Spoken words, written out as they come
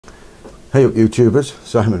Hey up YouTubers,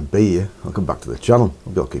 Simon B here. Welcome back to the channel.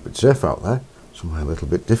 Hope you'll keep it safe out there. Somewhere a little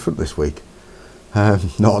bit different this week.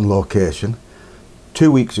 Not on location. 2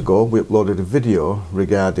 weeks ago we uploaded a video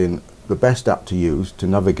regarding the best app to use to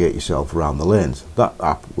navigate yourself around the lanes. That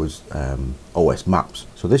app was OS Maps.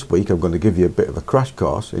 So this week I'm going to give you a bit of a crash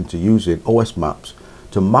course into using OS Maps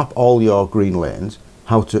to map all your green lanes,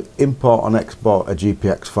 how to import and export a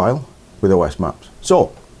GPX file with OS Maps.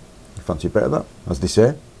 So, you fancy a bit of that? As they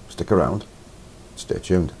say, stick around, stay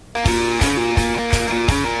tuned.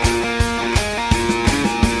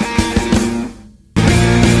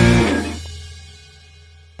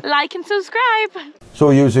 Like and subscribe. So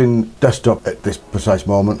we're using desktop at this precise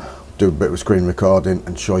moment, do a bit of screen recording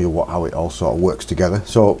and show you how it all sort of works together.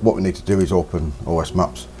 So what we need to do is open OS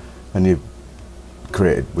Maps, and you've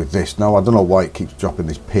created with this. Now I don't know why it keeps dropping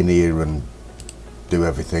this pin here and do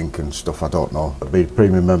everything and stuff, I don't know. I'd be a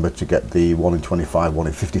premium member to get the 1 in 25, 1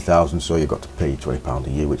 in 50,000, so you've got to pay £20 a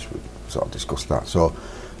year, which we sort of discussed that. So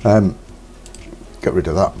get rid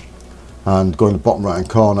of that and go in the bottom right hand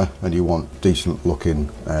corner, and you want decent looking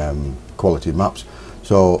quality maps.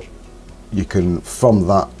 So you can, from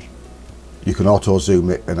that, you can auto zoom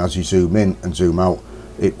it, and as you zoom in and zoom out,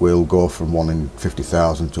 it will go from 1 in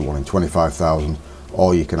 50,000 to 1 in 25,000,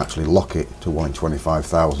 or you can actually lock it to 1 in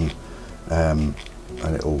 25,000.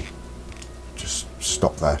 And it'll just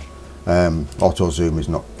stop there. Auto zoom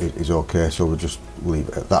is okay, so we'll just leave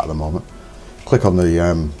it at that at the moment. Click on the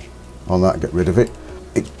on that and get rid of it.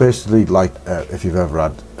 It's basically like if you've ever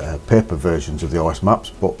had paper versions of the OS Maps,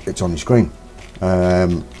 but it's on your screen.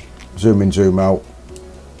 Zoom in, zoom out,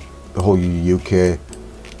 the whole UK.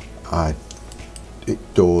 It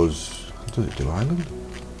does it do Ireland?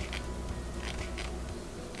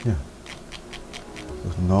 Yeah, it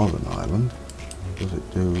does Northern Ireland. Does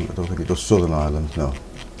it do? I don't think it does Southern Ireland, no.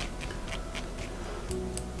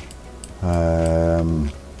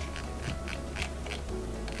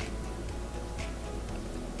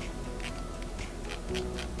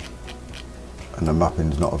 And the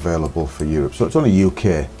mapping's not available for Europe, so it's only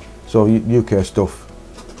UK. So UK stuff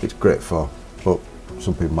it's great for, but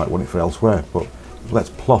some people might want it for elsewhere. But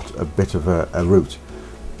let's plot a bit of a route.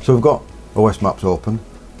 So we've got OS Maps open.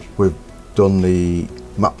 We've done the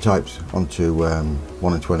map types onto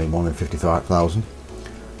 1 in 20, 1 in 55,000.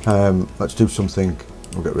 Let's do something,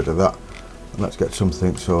 we'll get rid of that. And let's get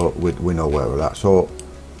something so we know where we're at. So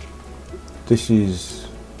this is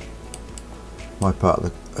my part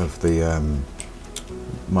of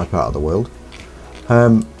the world.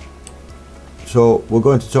 So we'll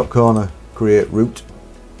go into top corner, create route,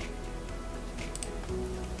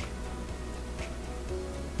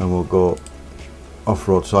 and we'll go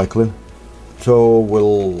off-road cycling. So where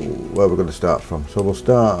we're going to start from. So we'll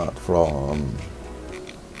start from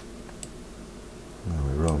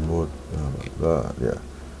wrong wood, that, yeah.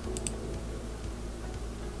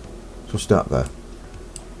 So start there.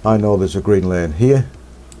 I know there's a green lane here,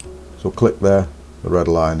 so click there. The red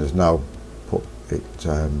line has now put it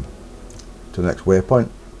to the next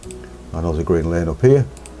waypoint. I know there's a green lane up here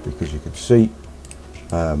because you can see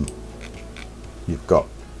you've got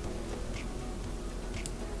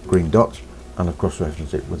green dots, and I've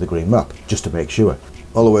cross-referenced it with a green map just to make sure.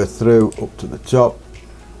 All the way through up to the top.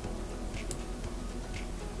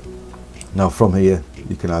 Now from here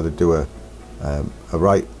you can either do a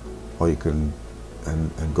right, or you can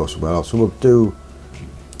and go somewhere else. So we'll do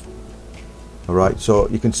a right. So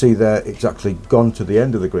you can see there it's actually gone to the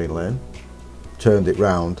end of the green lane, turned it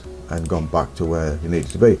round and gone back to where you need it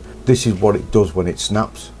to be. This is what it does when it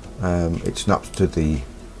snaps. It snaps to the,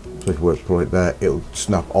 so if you put it there, it'll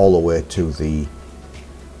snap all the way to the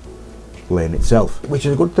lane itself, which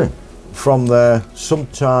is a good thing. From there,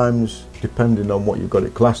 sometimes, depending on what you've got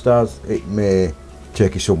it classed as, it may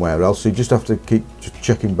take you somewhere else. So you just have to keep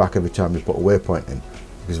checking back every time you put a waypoint in.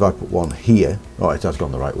 Because if I put one here, oh, it has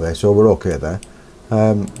gone the right way, so we're okay there.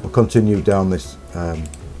 We'll continue down this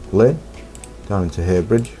lane, down into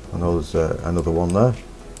Haybridge. I know there's another one there.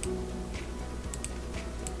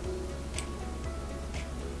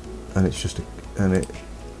 And it's just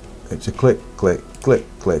it's a click, click, click,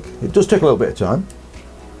 click. It does take a little bit of time.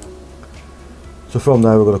 So from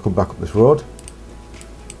there we're going to come back up this road,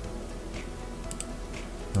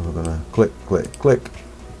 and we're going to click, click, click.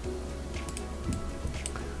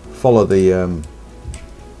 Follow the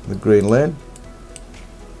green lane.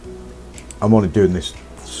 I'm only doing this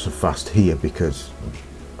so fast here because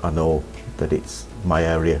I know that it's my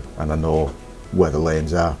area and I know where the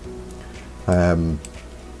lanes are.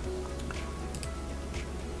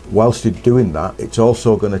 Whilst you're doing that, it's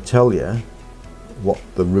also going to tell you what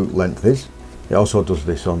the route length is. It also does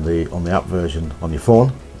this on the app version on your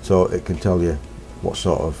phone, so it can tell you what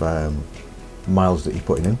sort of miles that you're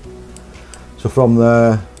putting in. So from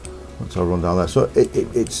there, once I run down there, so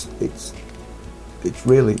it's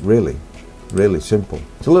really simple.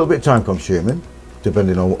 It's a little bit time consuming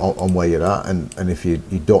depending on where you're at, and if you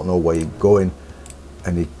don't know where you're going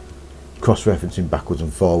and you're cross-referencing backwards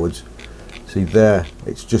and forwards. See there,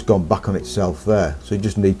 it's just gone back on itself there, so you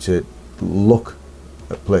just need to look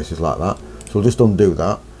at places like that. So we'll just undo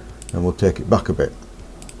that and we'll take it back a bit,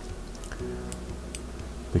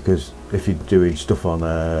 because if you're doing stuff on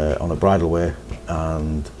a bridleway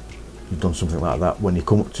and you've done something like that, when you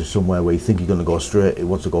come up to somewhere where you think you're going to go straight, it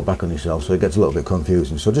wants to go back on yourself, so it gets a little bit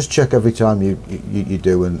confusing. So just check every time you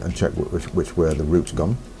do, and check which way the route's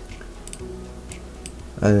gone,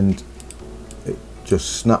 and it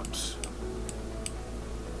just snaps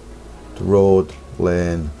to road,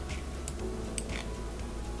 lane,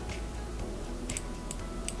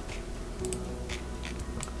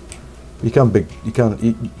 you can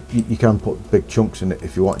put big chunks in it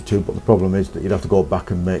if you wanted to, but the problem is that you'd have to go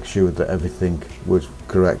back and make sure that everything was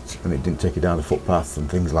correct and it didn't take you down a footpath and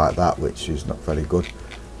things like that, which is not very good.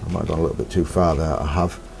 I might have gone a little bit too far there, I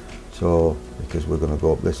have. So because we're going to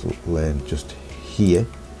go up this lane just here,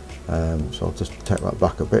 so I'll just take that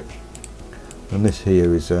back a bit. And this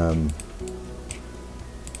here is a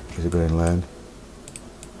green lane,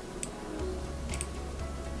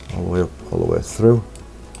 all the way up, all the way through.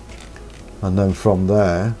 And then from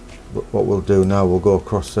there, what we'll do now, we'll go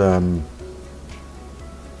across on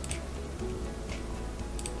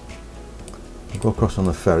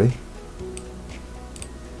the ferry,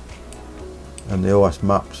 and the OS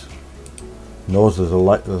Maps knows there's a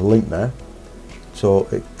link there, so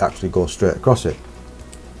it actually goes straight across it,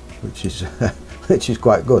 which is which is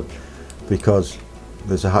quite good, because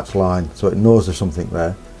there's a hatch line, so it knows there's something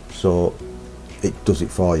there, so it does it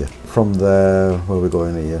for you. From there, where are we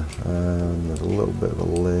going here? There's a little bit of a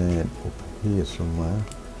lane up here somewhere.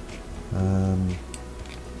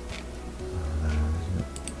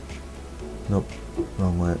 Nope,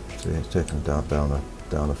 wrong way. See, it's taken down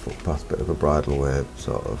a footpath, bit of a bridleway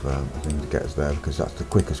sort of thing to get us there, because that's the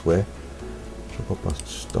quickest way. So go past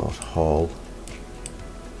Stores Hall,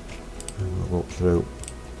 and we'll go up through,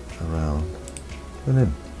 around, and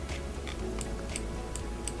in.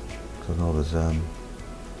 So now there's a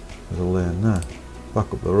lane there.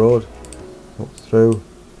 Back up the road, up through,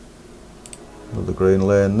 another green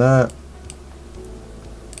lane there,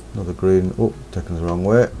 another green, oh, taking the wrong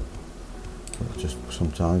way. It's just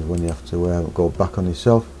sometimes when you have to go back on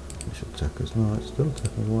yourself, it should take us, no, it's still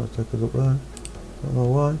taking us, why it's taking us up there, don't know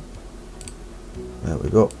why. There we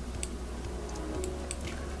go.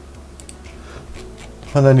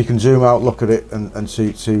 And then you can zoom out, look at it, and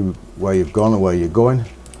see where you've gone and where you're going.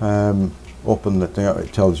 Open the thing out,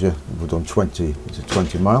 it tells you we've done 20, it's a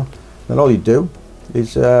 20 mile. Then all you do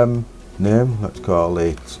is name, let's call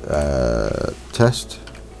it test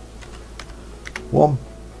 1.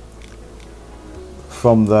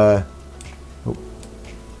 From there,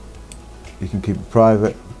 you can keep it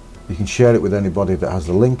private, you can share it with anybody that has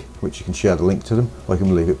the link, which you can share the link to them, or you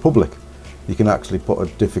can leave it public. You can actually put a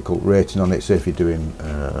difficult rating on it, say if you're doing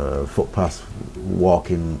footpath,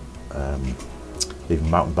 walking, even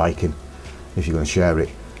mountain biking. If you're going to share it,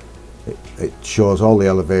 it shows all the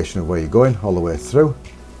elevation of where you're going all the way through.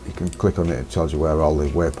 You can click on it, it tells you where all the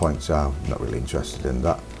waypoints are. I'm not really interested in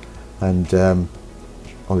that. And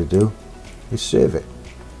all you do is save it.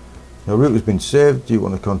 Your route has been saved. Do you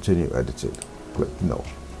want to continue editing? Click no.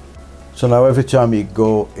 So now every time you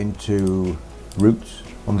go into routes,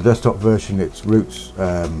 on the desktop version it's routes,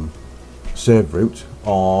 save route.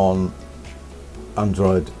 On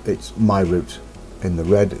Android it's my route in the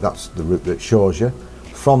red, that's the route that shows you.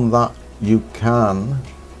 From that you can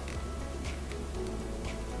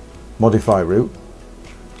modify route.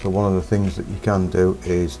 So one of the things that you can do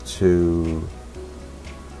is to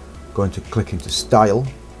click into style.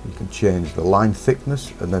 You can change the line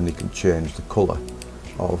thickness, and then you can change the colour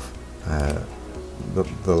of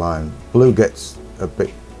the line. Blue gets a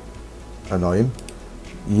bit annoying.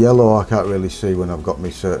 Yellow I can't really see when I've got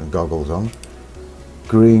my certain goggles on.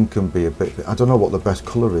 Green can be a bit, I don't know what the best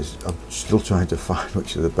colour is. I'm still trying to find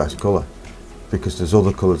which is the best colour, because there's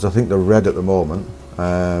other colours. I think the red at the moment,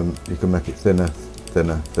 you can make it thinner,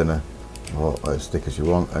 or as thick as you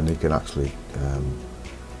want, and you can actually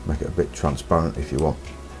make it a bit transparent if you want.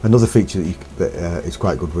 Another feature that is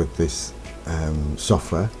quite good with this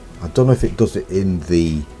software, I don't know if it does it in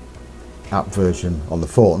the app version on the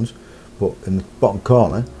phones, but in the bottom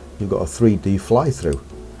corner you've got a 3D fly-through,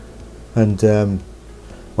 and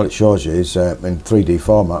what it shows you is in 3D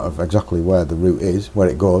format of exactly where the route is, where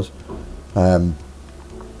it goes.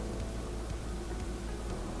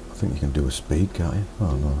 think you can do a speed, can't you?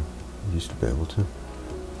 Oh no, you used to be able to.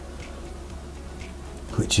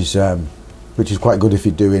 Which is quite good if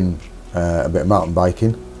you're doing a bit of mountain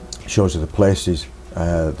biking. It shows you the places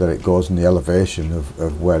that it goes and the elevation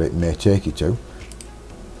of where it may take you to.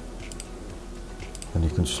 And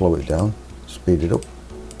you can slow it down, speed it up.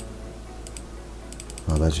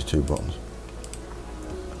 Oh, there's your 2 buttons.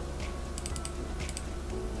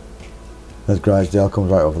 There's Grisdale,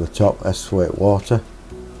 comes right over the top. Esthwaite Water.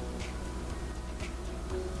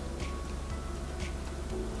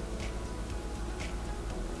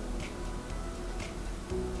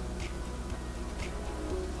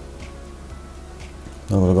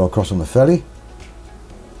 Then we'll go across on the ferry.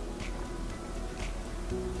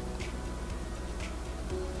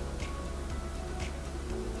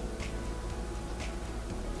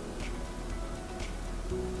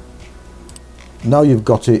 Now you've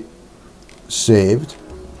got it saved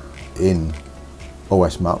in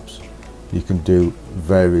OS Maps, you can do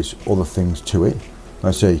various other things to it. Like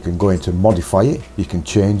I say, you can go into modify it, you can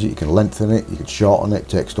change it, you can lengthen it, you can shorten it,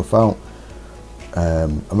 take stuff out.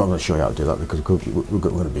 I'm not going to show you how to do that because we're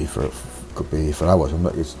going to be could be for hours.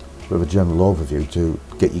 It's a bit of a general overview to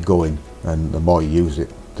get you going, and the more you use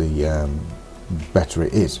it, the better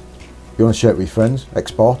it is. If you want to share it with your friends,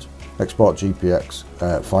 export GPX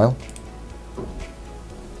file.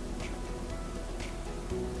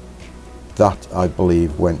 That I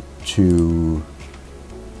believe went to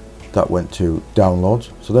downloads.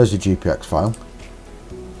 So there's your GPX file.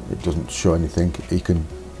 It doesn't show anything. You can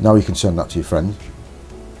send that to your friends,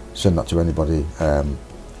 send that to anybody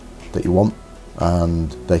that you want, and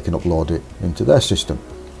they can upload it into their system,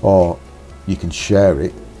 or you can share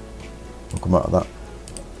it. We'll come out of that.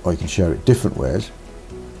 Or you can share it different ways.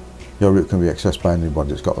 Your route can be accessed by anybody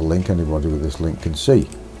that's got a link. Anybody with this link can see.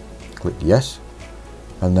 Click yes,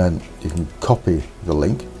 and then you can copy the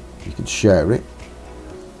link, you can share it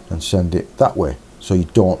and send it that way, so you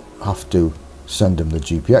don't have to send them the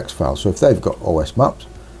GPX file. So if they've got OS Maps,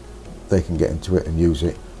 they can get into it and use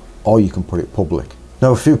it, or you can put it public.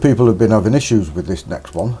 Now, a few people have been having issues with this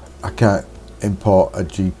next one. I can't import a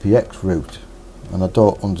GPX route, and I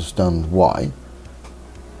don't understand why.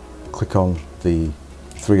 Click on the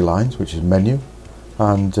 3 lines, which is menu,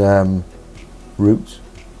 and routes,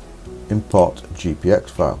 import GPX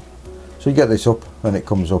file. So you get this up and it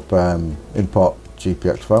comes up import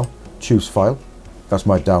GPX file, choose file. That's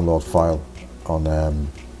my download file on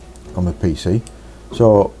the PC.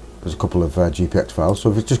 So there's a couple of GPX files.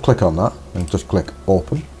 So if you just click on that and just click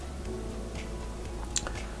open,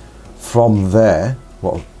 from there,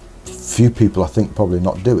 what a few people I think probably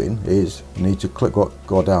not doing is you need to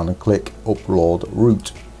go down and click upload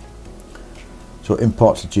route. So it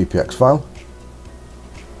imports the GPX file.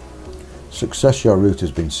 Success, your route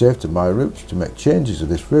has been saved to my routes. To make changes to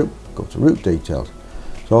this route, go to route details.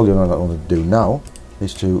 So all you want to do now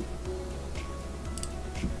is to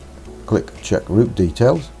click check route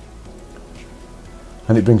details,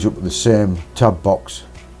 and it brings up the same tab box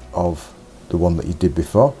of the one that you did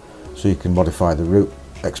before. So you can modify the route,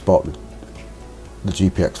 export the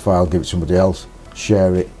GPX file, give it to somebody else,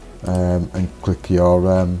 share it, and click your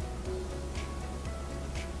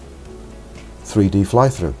 3D fly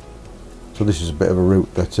through. So this is a bit of a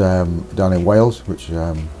route that down in Wales, which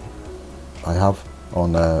I have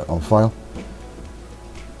on file.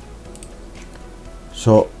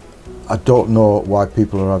 So I don't know why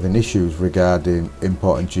people are having issues regarding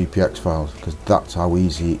importing GPX files, because that's how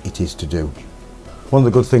easy it is to do. One of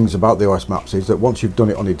the good things about the OS Maps is that once you've done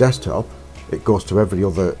it on your desktop, it goes to every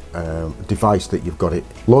other device that you've got it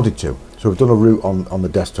loaded to. So we've done a route on the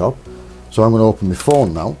desktop. So I'm going to open my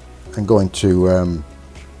phone now and go into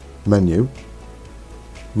menu,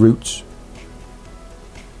 routes,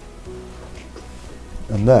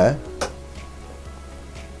 and there,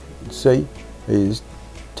 see, is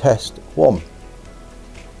test 1,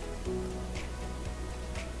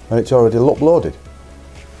 and it's already uploaded.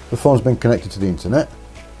 The phone's been connected to the internet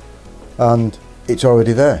and it's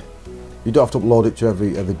already there. You don't have to upload it to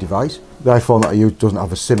every device. The iPhone that I use doesn't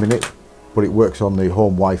have a SIM in it, but it works on the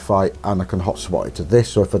home Wi-Fi, and I can hotspot it to this.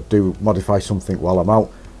 So if I do modify something while I'm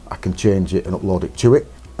out, I can change it and upload it to it.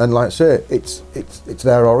 And like I say, it's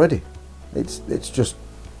there already. It's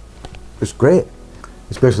great.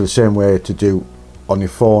 It's basically the same way to do on your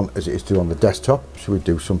phone as it is to do on the desktop. Should we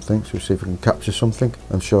do something? Should we see if we can capture something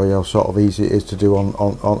and show you how sort of easy it is to do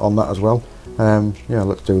on that as well? Yeah,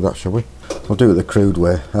 let's do that, shall we? I'll do it the crude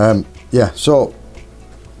way. Yeah, so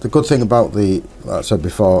the good thing about like I said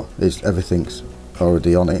before, is everything's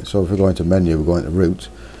already on it. So if we go into menu, we go into route,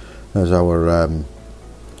 there's our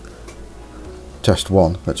test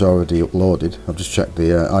 1 that's already uploaded. I've just checked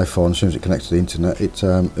the iPhone. As soon as it connects to the internet,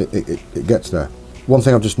 it gets there. One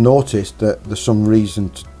thing I've just noticed that there's some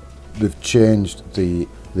reason they've changed the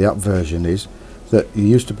app version is that you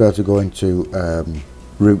used to be able to go into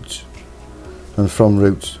routes, and from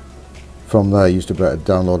routes, from there you used to be able to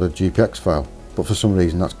download a GPX file, but for some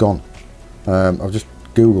reason that's gone. I've just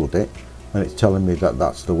googled it and it's telling me that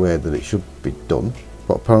that's the way that it should be done,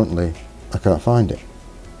 but apparently I can't find it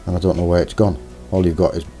and I don't know where it's gone. All you've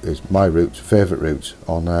got is my routes, favourite routes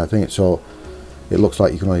on I think it's, so it looks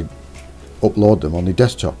like you can only upload them on your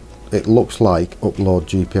desktop. It looks like upload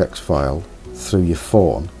GPX file through your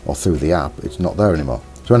phone or through the app, it's not there anymore.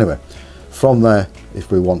 So anyway, from there,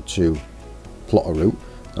 if we want to plot a route,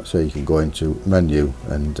 let's say you can go into menu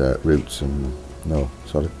and routes and go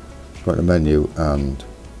into menu and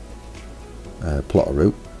plot a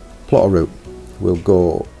route. We'll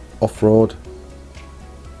go off-road,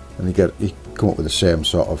 and you come up with the same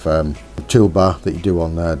sort of toolbar that you do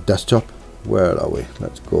on desktop. Where are we?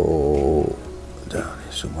 Let's go down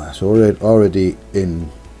here somewhere. So we're already in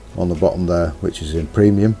on the bottom there, which is in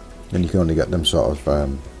premium, and you can only get them sort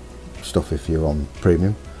of stuff if you're on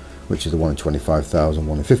premium, which is the one in 25,000,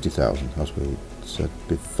 one in 50,000, as we said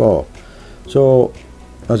before. So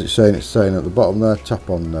as it's saying at the bottom there, tap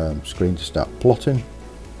on screen to start plotting,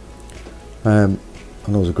 and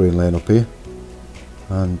there's a green lane up here,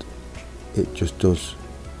 and it just does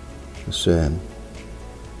the same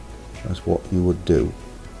as what you would do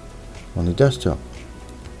on the desktop,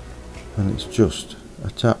 and it's just a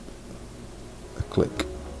tap, a click,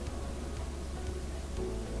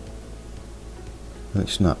 and it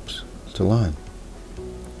snaps to line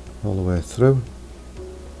all the way through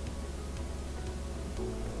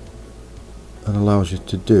and allows you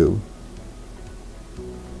to do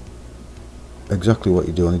exactly what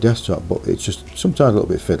you do on the desktop, but it's just sometimes a little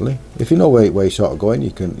bit fiddly. If you know where you're sort of going, you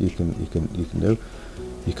can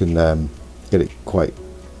get it quite,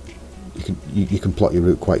 you can plot your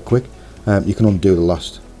route quite quick. You can undo the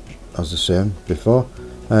last as the same before.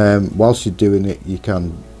 Whilst you're doing it, you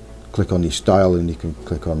can click on your style and you can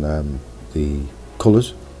click on the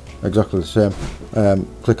colours, exactly the same.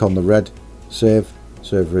 Click on the red, save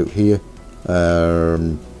route here,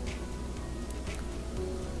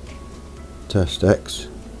 test X,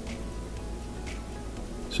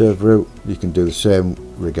 save route. You can do the same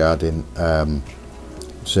regarding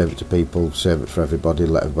save it to people, save it for everybody,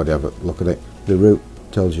 let everybody have a look at it. The route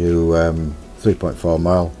tells you 3.4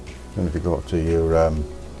 mile, and if you go to your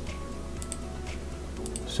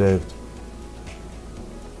saved,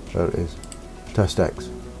 there it is, test X,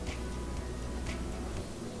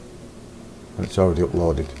 and it's already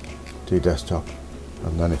uploaded to your desktop.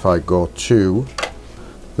 And then if I go to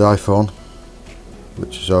the iPhone,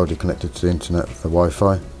 which is already connected to the internet, the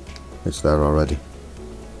Wi-Fi, it's there already.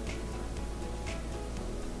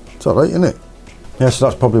 It's alright, isn't it? Yeah, so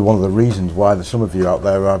that's probably one of the reasons why some of you out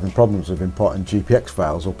there are having problems with importing GPX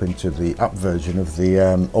files up into the app version of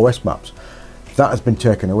the OS maps. That has been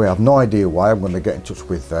taken away. I've no idea why. I'm going to get in touch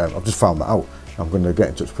with, I've just found that out. I'm going to get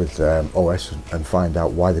in touch with OS and find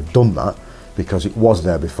out why they've done that, because it was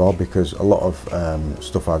there before, because a lot of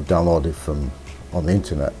stuff I've downloaded from on the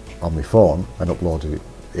internet on my phone and uploaded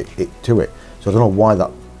it to it. So I don't know why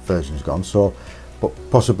that version's gone. So, but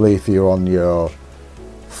possibly if you're on your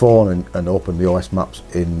phone and open the OS maps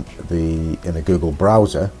in the Google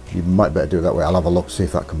browser, you might better do it that way. I'll have a look, see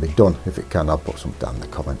if that can be done. If it can, I'll put some down in the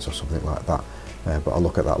comments or something like that, but I'll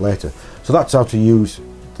look at that later. So that's how to use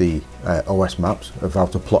the OS maps, of how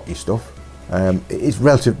to plot your stuff.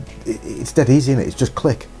 It's dead easy, isn't it? It's just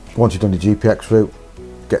click. Once you've done your GPX route,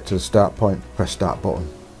 get to the start point, press start button.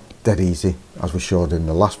 Dead easy, as we showed in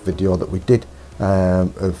the last video that we did,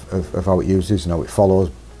 of how it uses and how it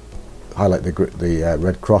follows. Highlight the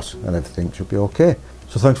red cross and everything should be okay.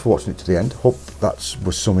 So thanks for watching it to the end. Hope that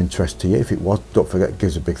was some interest to you. If it was, don't forget, give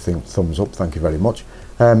us a big thumbs up. Thank you very much.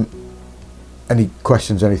 Any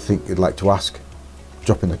questions, anything you'd like to ask,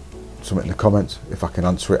 drop something in the comments. If I can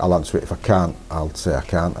answer it, I'll answer it. If I can't, I'll say I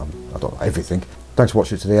can't. I don't know everything. Thanks for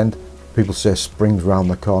watching it to the end. People say spring's round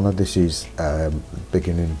the corner. This is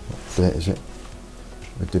beginning, what date is it?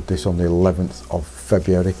 We did this on the 11th of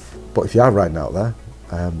February. But if you are riding out there,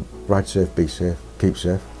 ride safe, be safe, keep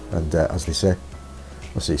safe, and as they say,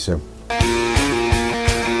 I'll see you soon.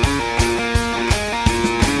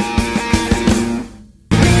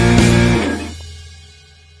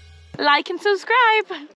 Like and subscribe.